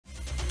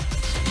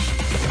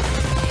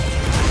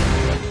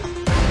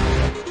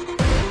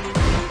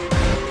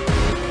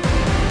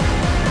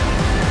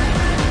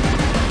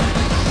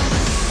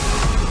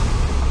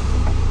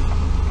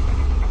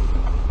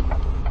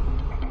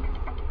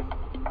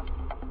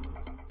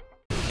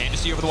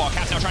see over the wall.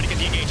 Caps now trying to get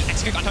the engage.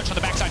 X-Kick untouched on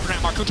the backside for now.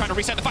 Marku trying to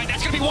reset the fight.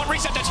 That's going to be one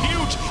reset. That's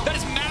huge. That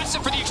is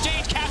massive for the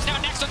exchange. Caps now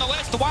next on the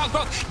list. The Wild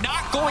Growth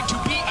not going to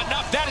be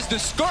enough. That is the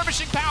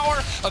skirmishing power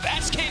of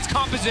SK's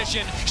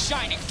composition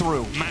shining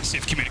through.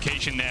 Massive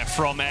communication there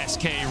from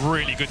SK.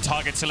 Really good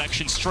target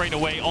selection straight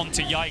away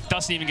onto Yike.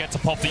 Doesn't even get to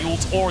pop the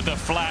ult or the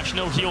flash.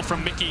 No heal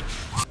from Mickey.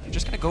 You're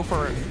just going to go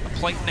for a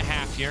plate and a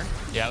half here.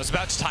 Yeah, it was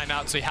about to time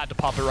out, so he had to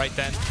pop it right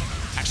then.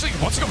 Actually,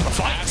 he wants to go for the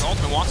fight.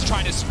 Ultimate wants to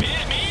try to spin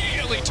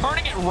immediately,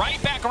 turning it right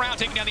back around,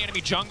 taking down the enemy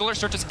jungler.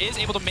 Certus is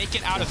able to make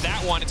it out of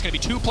that one. It's going to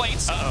be 2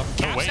 plates.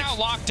 Caps now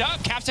locked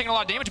up. Caps taking a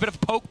lot of damage, a bit of a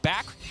poke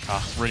back.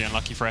 Really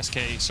unlucky for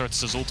SK.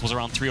 Certus' ult was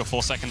around 3 or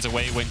 4 seconds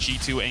away when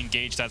G2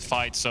 engaged that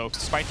fight. So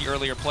despite the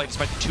earlier play,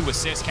 despite the 2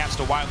 assists, Caps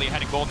still wildly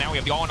ahead in gold. Now we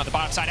have the all-in on the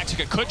bottom side.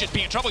 Executor could just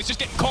be in trouble. He's just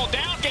getting called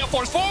down. Gale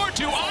Force forward,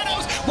 2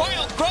 autos.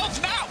 Wild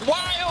Growth not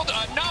wild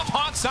enough.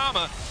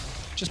 Hansama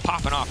just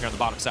popping off here on the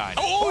bottom side.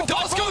 Oh,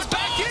 DOS goes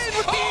back in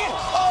with the...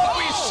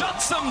 he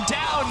shuts them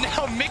down.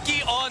 Now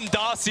Mickey on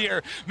DOS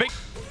here.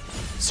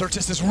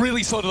 Certus is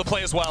really slow to the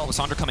play as well.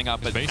 Lissandra coming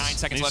up, but 9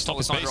 seconds left on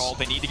Lissandra ult.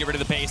 They need to get rid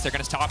of the base. They're going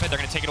to stop it. They're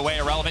going to take it away.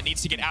 Irrelevant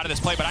needs to get out of this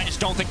play, but I just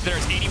don't think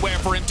there's anywhere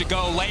for him to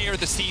go. Layer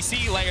the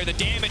CC, layer the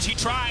damage. He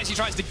tries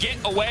to get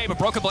away, but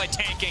Broken Blade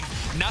tanking.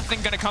 Nothing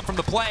going to come from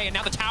the play, and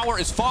now the tower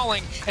is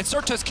falling, and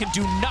Certus can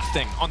do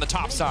nothing on the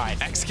top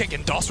side. X-Kick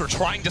and DOS were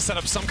trying to set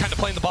up some kind of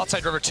play in the bot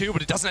side river too,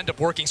 but it doesn't end up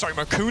working. Sorry,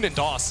 Marcoon and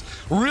DOS.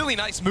 Really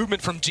nice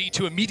movement from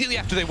G2 immediately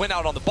after they went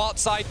out on the bot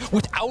side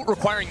without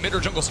requiring mid or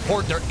jungle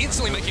support. They're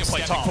instantly making a play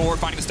top. Forward,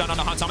 finding the stun on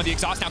the Hansama. The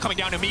exhaust now coming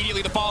down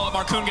immediately. The follow-up.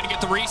 Marcoon going to get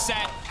the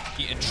reset.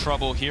 In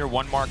trouble here.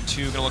 1 Mark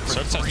 2 going to look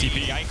for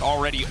 3. Yike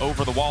already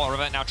over the wall.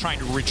 Revet now trying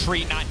to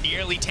retreat, not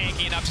nearly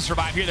tanky enough to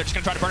survive here. They're just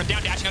going to try to burn him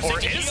down. Dashing up or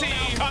is he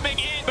now coming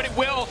in, but it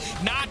will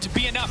not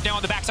be enough. Now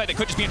on the backside, they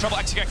could just be in trouble.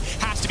 Exekick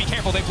has to be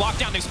careful. They've locked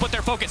down. They've split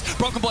their focus.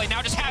 Broken Blade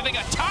now just having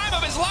a time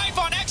of his life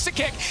on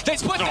Exekick. They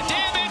split the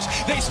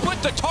damage. They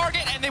split the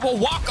target, and they will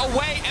walk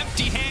away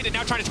empty-handed.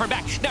 Now trying to turn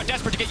back. Now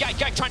desperate to get Yike.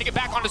 Yike trying to get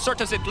back onto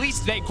Certus. At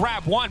least they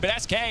grab one, but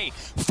SK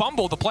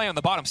fumbled the play on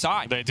the bottom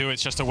side. They do.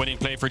 It's just a winning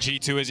play for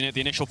G2, isn't it?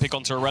 The initial pick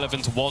onto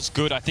Irrelevant was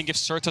good. I think if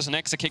Certus and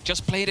Exekick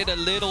just played it a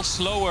little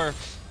slower,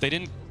 they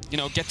didn't,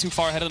 get too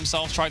far ahead of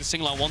themselves, try to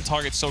single out one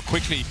target so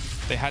quickly.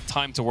 They had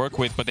time to work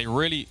with, but they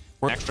really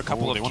were extra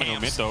couple of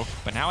camps. Mid, though.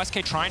 But now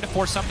SK trying to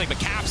force something, but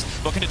Caps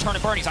looking to turn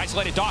and burn. He's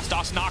isolated DOS.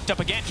 DOS knocked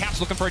up again. Caps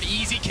looking for an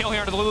easy kill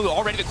here under the Lulu.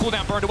 Already the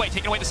cooldown burned away,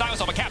 taking away the silence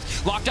off of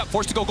Caps. Locked up,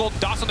 forced to go gold.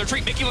 DOS on their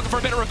retreat. Mickey looking for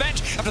a bit of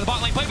revenge after the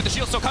bot lane play, but the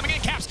shield still coming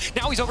in. Caps,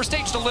 now he's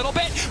overstaged a little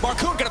bit.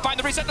 Marcoon gonna find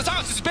the reset in the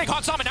silence. This is big.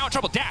 Hansama now in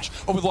trouble. Dash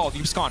over the wall.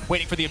 Yuscon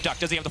waiting for the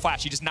abduct. Does he have the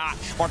flash? He does not.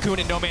 Marcoon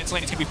in no man's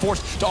lane. He's gonna be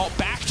forced to ult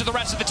back to the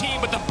rest of the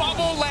team, but the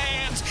bubble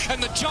lands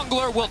and the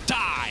jungler will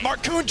die.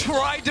 Marcoon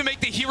tried to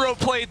make the hero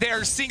play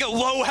there, seeing a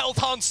low health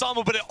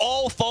Hansama, but it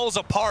all falls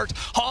apart.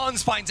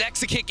 Hans finds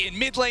Exekick in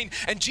mid lane,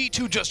 and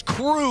G2 just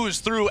cruise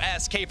through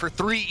SK for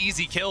 3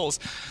 easy kills.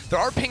 There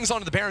are pings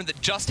onto the Baron that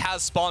just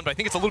has spawned, but I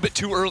think it's a little bit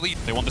too early.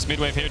 They want this mid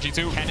wave here,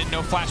 G2. Kennen,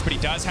 no flash, but he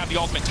does have the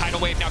ultimate tidal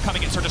wave now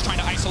coming in. Certus trying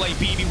to isolate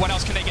BB. What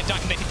else can they get done?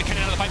 Can they take the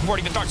Kennen out of the fight before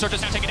it even starts?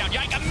 Certus now taking down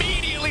Yike,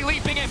 immediately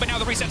leaping in, but now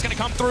the reset's going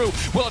to come through.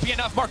 Will it be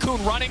enough?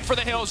 Marcoon running for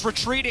the hills,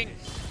 retreating.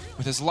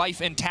 With his life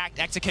intact,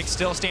 Exekick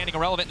still standing.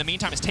 Irrelevant in the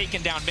meantime is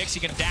taken down. Mix,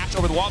 he can dash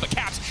over the wall, but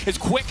Caps is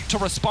quick to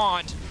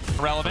respond.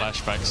 Irrelevant.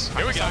 Flashbacks.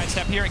 Here we go.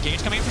 Sidestep here.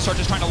 Engage coming in for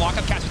Certus, trying to lock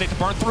up Caps, but they have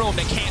to burn through him.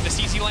 They can't. The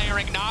CC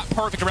layering not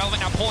perfect.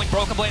 Irrelevant now pulling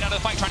Broken Blade out of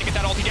the fight, trying to get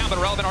that ulti down, but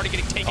Irrelevant already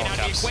getting taken out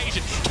of the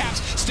equation. Caps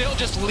still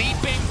just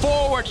leaping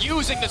forward,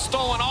 using the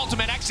stolen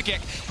ultimate.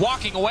 Exekick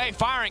walking away,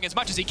 firing as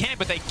much as he can,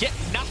 but they get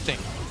nothing.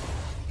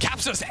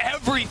 Caps does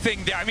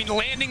everything there. I mean,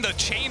 landing the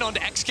chain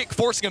onto X-Kick,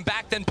 forcing him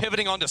back, then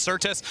pivoting onto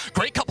Certus.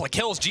 Great couple of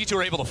kills G2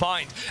 are able to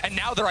find. And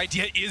now their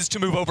idea is to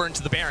move over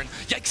into the Baron.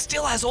 Yike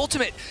still has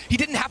ultimate. He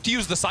didn't have to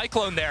use the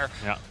Cyclone there.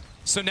 Yeah.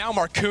 So now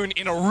Marcoon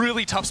in a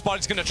really tough spot.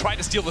 He's going to try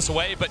to steal this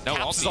away, but no,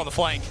 Caps is on the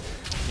flank.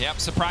 Yep,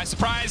 surprise,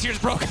 surprise. Here's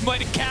Broken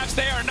Blade and Caps.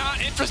 They are not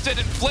interested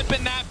in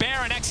flipping that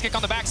Baron. X-Kick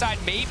on the backside.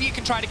 Maybe you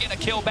can try to get a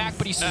kill back,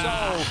 but he's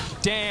so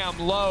damn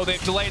low.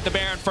 They've delayed the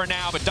Baron for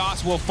now, but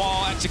DOS will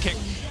fall. X-Kick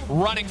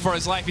running for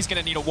his life. He's going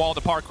to need a wall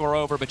to parkour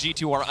over, but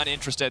G2 are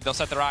uninterested. They'll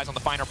set their eyes on the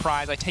finer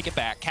prize. I take it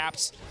back.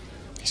 Caps.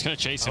 He's going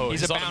to chase him.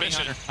 He's a bounty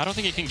hunter. I don't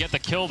think he can get the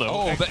kill, though.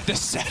 Oh, but the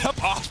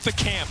setup off the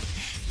camp.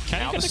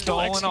 Can he get the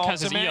stolen ultimate?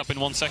 Has his E up in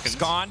 1 second.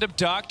 Scond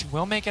abduct.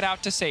 Will make it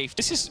out to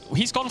safety.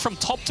 He's gone from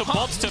top to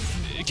bot to...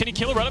 Can he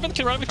kill Irrelevant?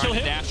 Can Irrelevant kill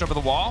him? Dash over the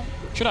wall.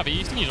 Should have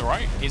E. I think he's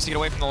alright. He needs to get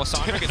away from the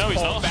Lissandra. No,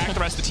 he's not. Back the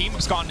rest of the team.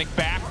 Sconding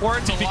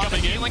backwards. He's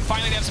becoming healing.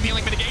 Finally, they have some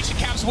healing mitigation.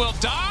 Caps will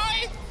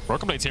die.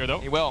 Broken Blade's here, though.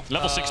 He will.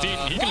 Level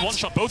 16. He can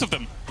one-shot both of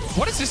them.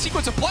 What is this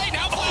sequence of play?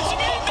 Now flashing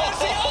in. There's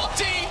the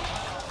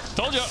ulti.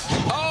 Told you.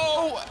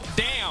 Oh,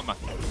 damn.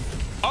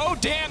 Oh,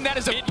 damn, that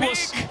is a big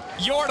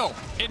yordle.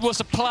 It was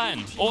a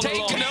plan.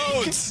 Take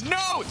notes.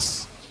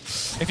 Notes.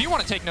 If you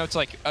want to take notes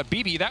like a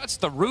BB, that's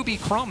the Ruby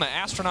Chroma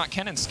Astronaut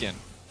Kennen skin.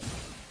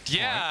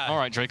 Yeah. All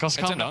right, Dracos,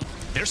 calm down.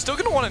 They're still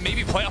going to want to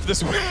maybe play off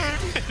this win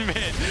mid.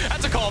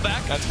 That's a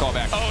callback. That's a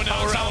callback. Oh,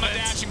 no, Irrelevant.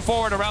 Dashing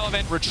forward,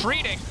 Irrelevant,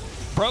 retreating.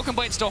 Broken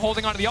Blade still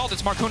holding on to the ult.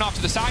 It's Marcoon off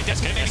to the side.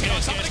 That's going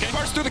to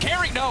burst through the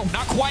carry. No,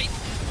 not quite.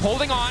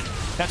 Holding on.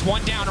 That's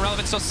one down.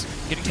 Irrelevant still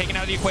getting taken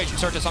out of the equation.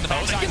 Surtus on the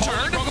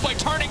backside. Broken Blade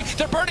turning.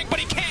 They're burning, but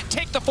he can't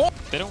take the 4.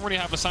 They don't really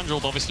have the Sandra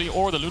ult, obviously,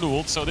 or the Lulu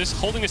ult, so this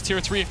holding this tier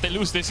 3, if they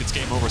lose this, it's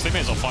game over, so they may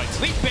as well fight.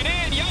 Leaping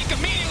in. Yike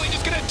immediately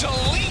just going to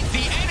delete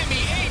the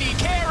enemy AD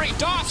carry.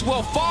 DOS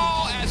will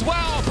fall as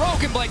well.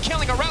 Broken Blade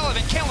killing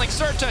Irrelevant, killing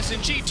Surtus,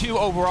 and G2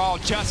 overall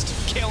just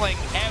killing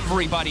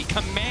everybody.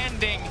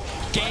 Commanding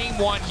Game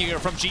 1 here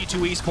from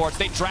G2 Esports.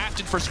 They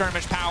drafted for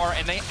skirmish power,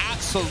 and they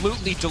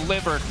absolutely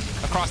delivered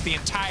across the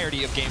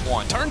entirety of Game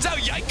 1. Turns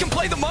out Yike can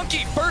play the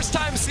monkey. First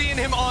time seeing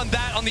him on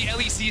that on the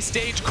LEC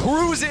stage,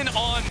 cruising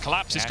on.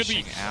 Collapse, this could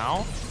be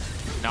out.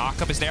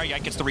 Knockup is there.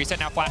 Yike gets the reset,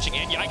 now flashing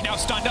in. Yike now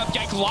stunned up.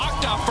 Yike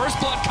locked up. First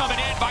blood coming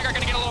in. Vigar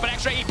gonna get a little bit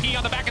extra AP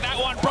on the back of that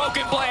one.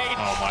 Broken Blade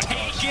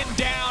taken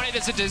down. It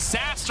is a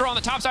disaster on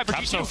the top side for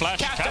G2. No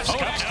flash.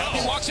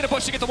 He walks in a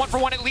bush to get the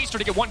 1-for-1 at least, or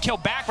to get 1 kill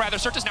back rather.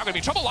 Surtus now gonna be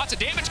in trouble. Lots of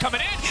damage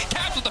coming in.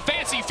 Caps with the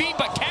fancy feed,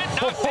 but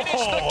cannot finish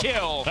the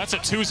kill. That's a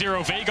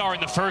 2-0 Veigar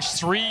in the first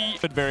 3.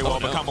 Could very well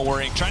become a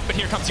worrying trend, but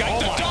here comes Yike.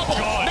 The double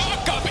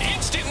knockup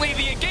instantly.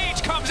 The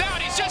engage comes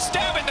out. He's just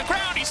stabbing the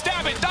ground. He's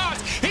stabbing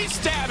DOS. He's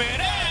stabbing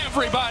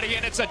everybody,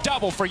 and it's a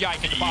double for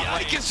Yike in the bottom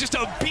lane. Yike is just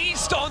a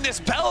beast on this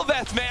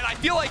Belveth, man. I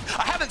feel like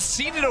I haven't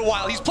seen it in a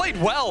while. He's played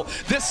well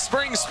this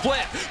spring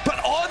split,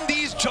 but on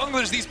these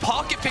junglers, these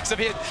pocket picks of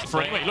hit.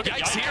 Anyway, look at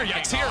Yike's here.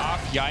 Yike's here.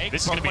 Yike.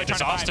 This is going to be a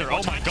disaster.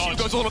 Oh my god.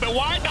 Goes a little bit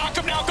wide. Knock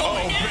him now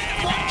going in.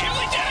 One kill,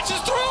 he dashes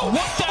through.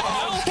 What the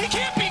hell? He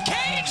can't be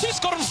caged. He's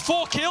gotten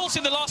 4 kills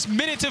in the last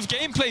minute of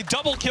gameplay.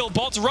 Double kill,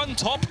 bots run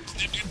top,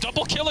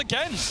 double kill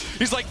again.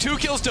 He's like 2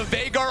 kills to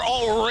Veigar.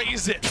 I'll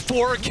raise it.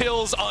 4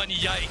 kills on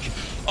Yike.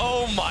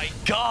 Oh my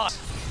god.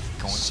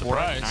 Going for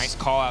it. Nice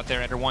call out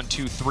there. Enter 1,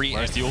 2, 3.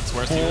 Where's the ult?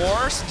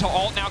 Force to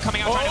ult now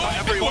coming out. Trying to find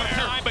everywhere.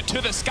 Time, but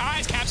to the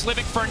skies. Caps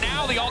living for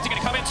now. The ult is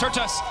going to come in.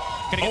 Surtus.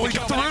 Gonna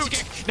get the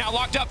root. Now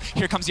locked up.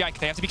 Here comes Yike.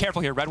 They have to be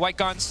careful here. Red, white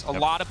guns. A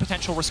lot of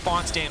potential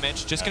response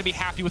damage. Just going to be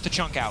happy with the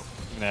chunk out.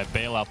 They had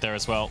Bale out there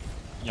as well.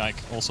 Yike.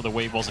 Also, the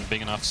wave wasn't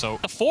big enough, so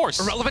the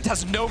force. Irrelevant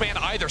has no man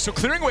either, so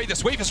clearing away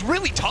this wave is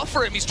really tough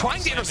for him. He's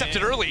trying to intercept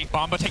it early.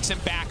 Bomba takes him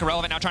back.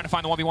 Irrelevant now trying to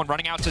find the 1v1,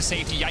 running out to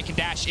safety. Yike can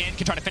dash in,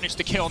 can try to finish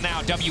the kill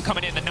now. W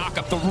coming in, the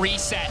knockup, the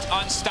reset.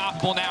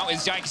 Unstoppable now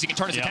is Yike, as he can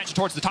turn his attention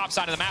towards the top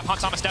side of the map.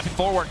 Hansama stepping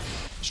forward.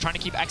 Just trying to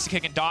keep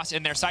Exekick and DOS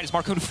in their sight as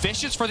Marcoon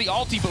fishes for the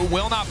ulti, but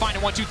will not find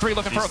it. 1, 2, 3,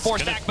 looking for a 4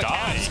 stack, but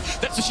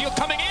that's the shield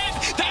coming in.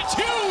 That's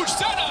huge!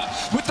 Senna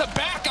with the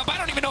backup. I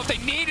don't even know if they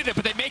needed it,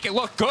 but they make it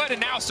look good, and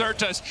now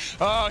Surtus.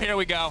 Oh, here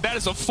we go. That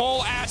is a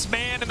full-ass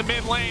man in the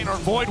mid lane, or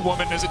Void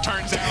Woman, as it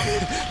turns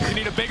out. You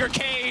need a bigger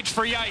cage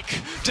for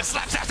Yike. Just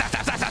slap, slap, slap,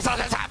 slap, slap, slap,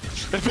 slap, slap.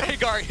 The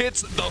Veigar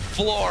hits the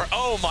floor.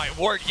 Oh my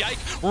word, Yike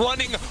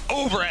running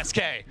over SK.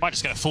 Might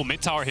just get a full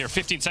mid tower here.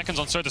 15 seconds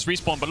on Surtus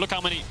respawn, but look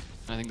how many.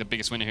 I think the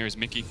biggest winner here is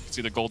Mickey.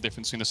 See the gold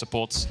difference between the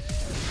supports.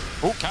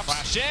 Oh, Caps.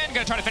 Flash in,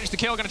 gonna try to finish the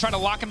kill, gonna try to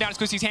lock him down.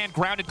 Squishy's hand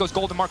grounded, goes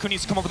gold, and Marcoon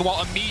needs to come over the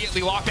wall,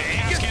 immediately locked in.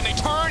 Can they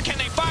turn? Can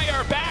they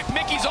fire back?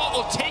 Mickey's ult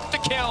will take the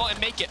kill and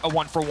make it a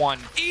 1-for-1.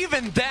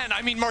 Even then,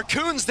 I mean,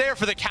 Marcoon's there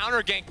for the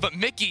counter gank, but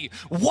Mickey,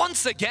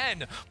 once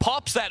again,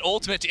 pops that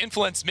ultimate to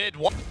influence mid.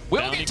 Will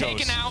get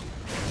taken out.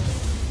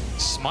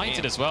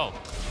 Smited as well.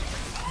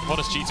 What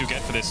does G2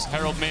 get for this?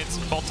 Herald mid,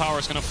 bot tower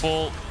is gonna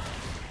fall.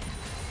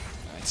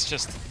 It's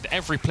just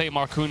every play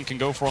Marcoon can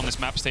go for on this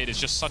map state is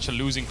just such a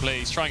losing play.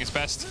 He's trying his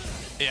best.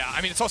 Yeah,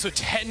 I mean, it's also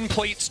 10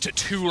 plates to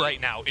 2 right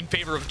now in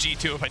favor of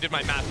G2, if I did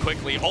my math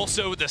quickly.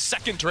 Also, the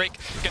second Drake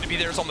going to be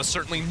there. There's almost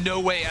certainly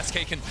no way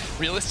SK can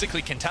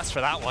realistically contest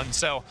for that one,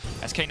 so.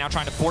 SK now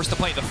trying to force the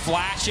play. The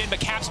flash in, but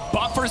Caps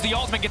buffers. The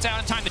ultimate gets out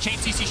in time. The chain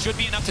CC should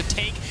be enough to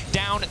take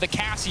down the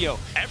Casio.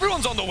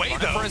 Everyone's on the way,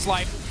 though. For his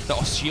life.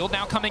 The shield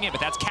now coming in,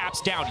 but that's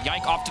Caps down.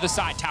 Yike off to the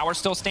side. Tower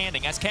still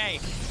standing. SK,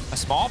 a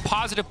small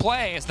positive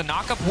play as the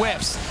knockup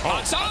whiffs.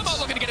 Hansama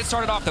looking to get it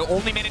started off. The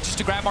only manages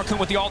to grab Marcoon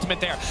with the ultimate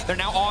there. They're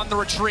now on the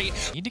retreat.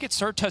 Need to get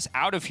Surtus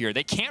out of here.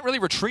 They can't really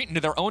retreat into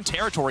their own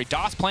territory.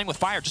 DOS playing with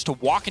fire just to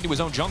walk into his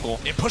own jungle.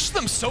 It pushes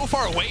them so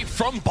far away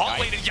from bot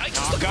lane, and Yike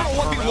just looking for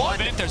a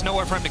 1v1. There's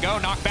nowhere for him to go.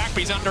 Knock back, but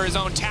he's under his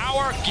own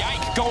tower.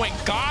 Yike going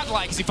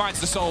godlike as he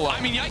finds the solo.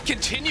 I mean, Yike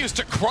continues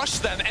to crush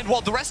them, and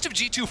while the rest of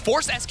G2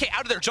 force SK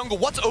out of their jungle,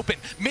 what's open?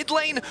 Mid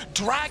lane,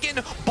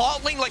 Dragon,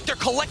 bot lane, like they're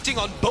collecting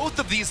on both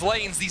of these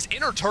lanes, these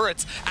inner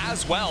turrets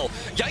as well.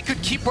 Yike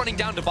could keep running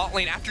down to bot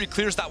lane after he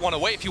clears that one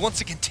away if he wants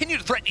to continue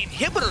to threaten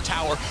inhibitor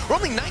tower. We're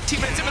only 19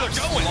 minutes into their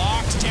going.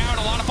 Locked down,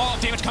 a lot of follow-up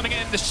damage coming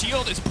in. The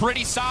shield is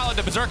pretty solid.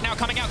 The Berserk now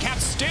coming out.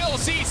 Caps still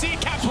CC.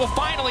 Caps will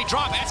finally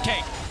drop. SK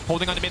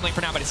holding on to mid lane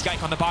for now, but it's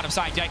Yike on the bottom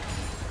side. Yike,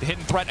 the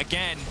hidden threat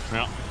again.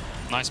 Yeah.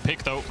 Nice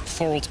pick though.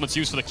 4 ultimates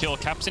used for the kill.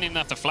 Caps didn't even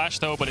have to flash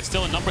though, but it's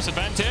still a numbers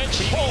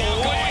advantage. Going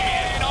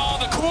in. All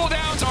the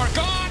cooldowns are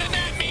gone, and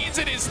that means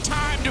it is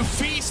time to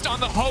feast on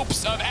the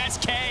hopes of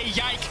SK,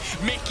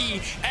 Yike,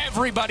 Mickey,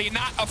 everybody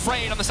not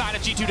afraid on the side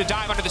of G2 to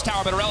dive under this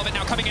tower, but Irrelevant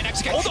now coming in.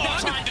 Execute. Now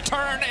trying to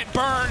turn and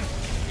burn.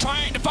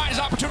 trying to find his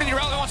opportunity.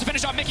 Irrelevant wants to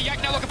finish off Mickey.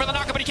 Yike now looking for the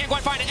knockup, but he can't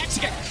quite find it.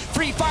 Exekick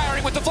free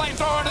firing with the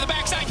flamethrower into the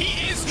backside.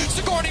 He is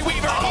Sigourney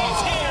Weaver.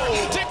 He's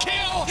here to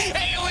kill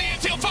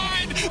aliens. He'll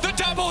find the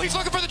double. He's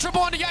looking for the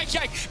triple onto Yike.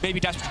 Yike maybe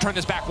desperate to turn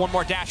this back. One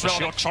more dash.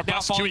 Short Now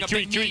pass. following up,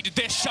 they need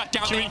this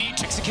shutdown. They need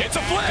Exekick. It's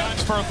a flip.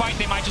 Guns for a fight.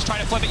 They might just try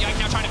to flip it. Yike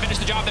now trying to finish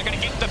the job. They're going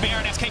to get the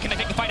Baron. SK can they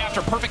take the fight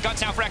after? Perfect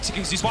guns now for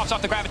Exekick. He swaps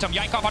off the Gravitum.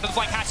 Yike off onto the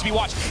flank has to be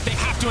watched. They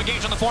have to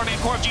engage on the 4-man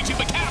core of G2,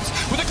 but Caps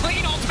with a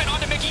clean ultimate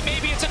onto Mickey.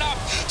 Maybe it's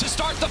enough to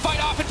start the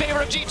fight off in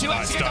favor of G2.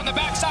 Exekick on the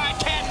backside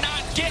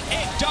cannot get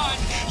it done.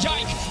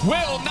 Yike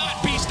will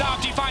not be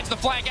stopped. He finds the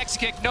flank.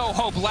 Exekick, no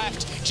hope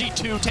left.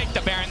 G2 take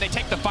the Baron. They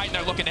take the fight and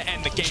they're looking to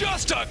end the game.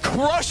 Just a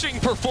crushing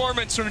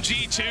performance from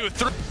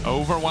G2.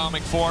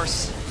 Overwhelming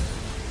force.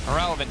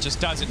 Irrelevant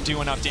just doesn't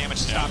do enough damage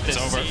to stop this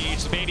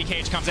siege. The baby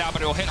cage comes out,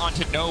 but it will hit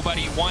onto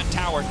nobody. One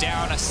tower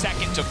down, a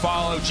second to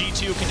follow.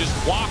 G2 can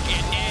just walk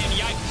it in.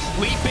 Yike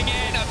leaping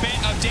in, a bit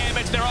of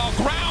damage. They're all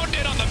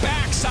grounded on the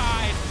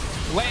backside.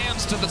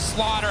 Lambs to the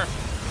slaughter.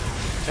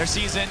 Their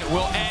season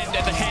will end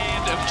at the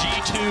hand of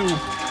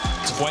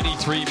G2.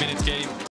 23 minutes game.